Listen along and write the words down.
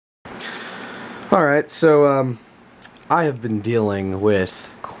Alright, so I have been dealing with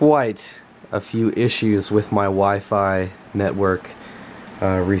quite a few issues with my Wi-Fi network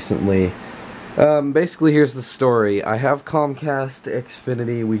recently. Basically, here's the story. I have Comcast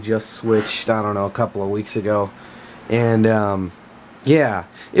Xfinity. We just switched, I don't know, a couple of weeks ago. And yeah,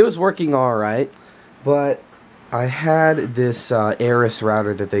 it was working alright, but I had this Aris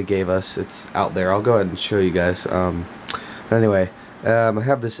router that they gave us. It's out there. I'll go ahead and show you guys. Anyway, I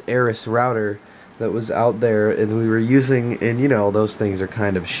have this Aris router that was out there, and we were using, and you know, those things are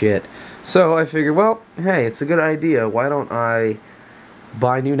kind of shit. So I figured, well, hey, it's a good idea. Why don't I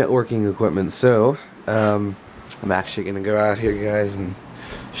buy new networking equipment? So I'm actually gonna go out here, guys, and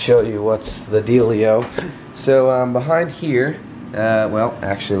show you what's the dealio. So behind here, well,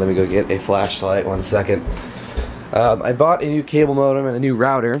 actually, let me go get a flashlight. 1 second. I bought a new cable modem and a new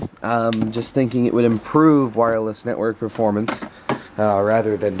router, just thinking it would improve wireless network performance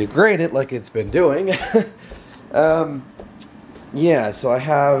rather than degrade it like it's been doing. Yeah, so I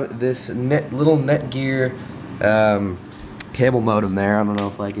have this little Netgear cable modem there. I don't know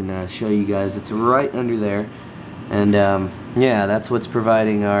if I can show you guys. It's right under there. And yeah, that's what's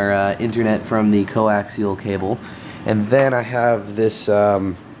providing our internet from the coaxial cable. And then I have this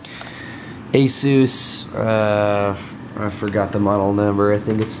Asus, I forgot the model number. I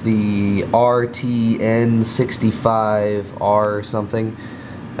think it's the RTN65R or something.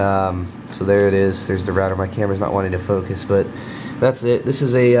 So there it is. There's the router. My camera's not wanting to focus, but that's it. This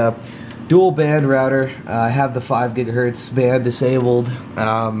is a dual band router. I have the 5 GHz band disabled.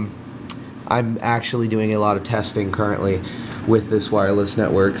 I'm actually doing a lot of testing currently with this wireless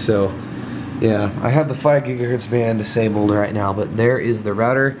network, so yeah, I have the 5 GHz band disabled right now, but there is the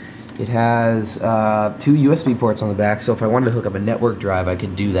router. It has 2 USB ports on the back, so if I wanted to hook up a network drive, I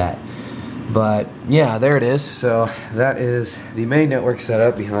could do that. But yeah, there it is. So that is the main network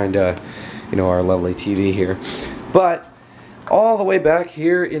setup behind, you know, our lovely TV here. But all the way back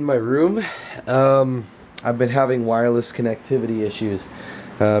here in my room, I've been having wireless connectivity issues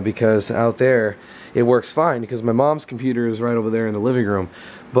because out there it works fine because my mom's computer is right over there in the living room.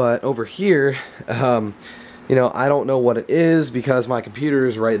 But over here, you know, I don't know what it is because my computer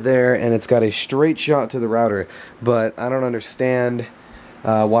is right there and it's got a straight shot to the router, but I don't understand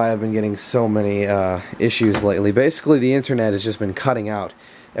why I've been getting so many issues lately. Basically, the internet has just been cutting out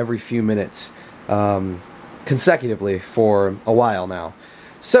every few minutes consecutively for a while now.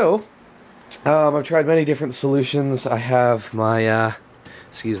 So, I've tried many different solutions. I have my,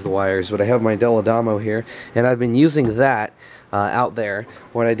 excuse the wires, but I have my Dell Adamo here, and I've been using that out there.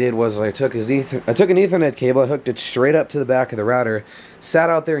 What I did was I took an Ethernet cable, I hooked it straight up to the back of the router, sat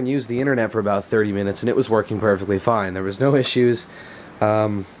out there and used the internet for about 30 minutes, and it was working perfectly fine. There was no issues.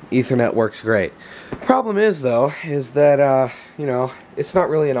 Ethernet works great. Problem is, though, is that, you know, it's not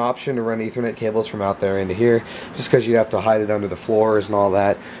really an option to run Ethernet cables from out there into here, just because you have to hide it under the floors and all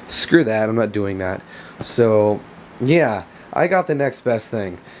that. Screw that, I'm not doing that. So, yeah, I got the next best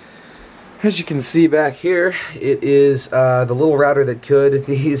thing. As you can see back here, it is the little router that could.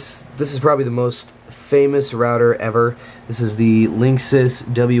 This is probably the most famous router ever. This is the Linksys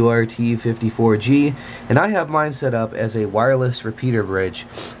WRT54G, and I have mine set up as a wireless repeater bridge.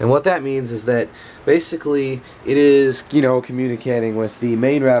 And what that means is that basically it is, you know, communicating with the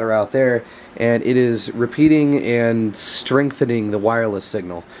main router out there, and it is repeating and strengthening the wireless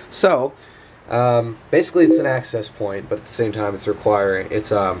signal. So basically it's an access point, but at the same time it's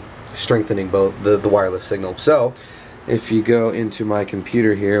strengthening both the wireless signal. So if you go into my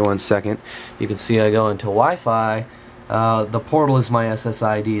computer here, 1 second, you can see I go into Wi-Fi. The portal is my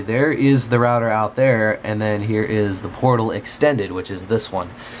SSID. There is the router out there, and then here is the portal extended, which is this one.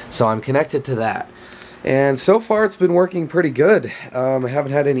 So I'm connected to that. And so far it's been working pretty good. I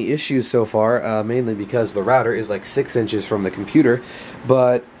haven't had any issues so far, mainly because the router is like 6 inches from the computer.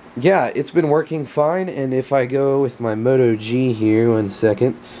 But yeah, it's been working fine. And if I go with my Moto G here, 1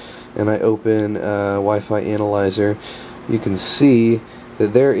 second, and I open Wi-Fi Analyzer, you can see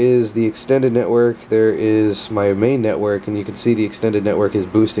that there is the extended network, there is my main network, and you can see the extended network is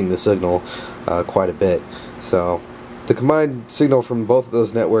boosting the signal quite a bit. So the combined signal from both of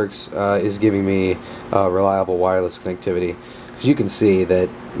those networks is giving me reliable wireless connectivity. Because you can see that,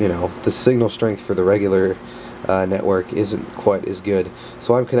 you know, the signal strength for the regular network isn't quite as good.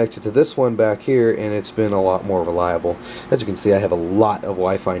 So I'm connected to this one back here, and it's been a lot more reliable. As you can see, I have a lot of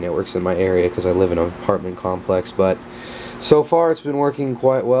Wi-Fi networks in my area because I live in an apartment complex, but so far it's been working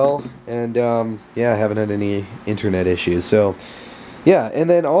quite well, and yeah, I haven't had any internet issues. So yeah, and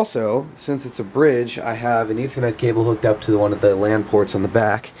then also, since it's a bridge, I have an Ethernet cable hooked up to one of the LAN ports on the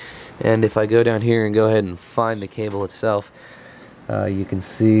back, and if I go down here and go ahead and find the cable itself, you can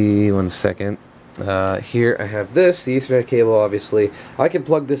see, 1 second, Here I have this, the Ethernet cable. Obviously I can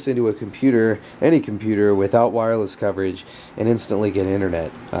plug this into a computer, any computer, without wireless coverage and instantly get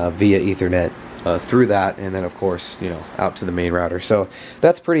internet via Ethernet through that, and then of course, you know, out to the main router. So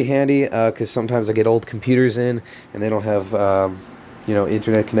that's pretty handy because sometimes I get old computers in and they don't have you know,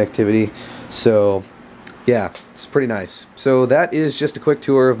 internet connectivity. So yeah, it's pretty nice. So that is just a quick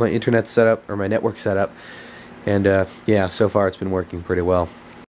tour of my internet setup, or my network setup, and yeah, so far it's been working pretty well.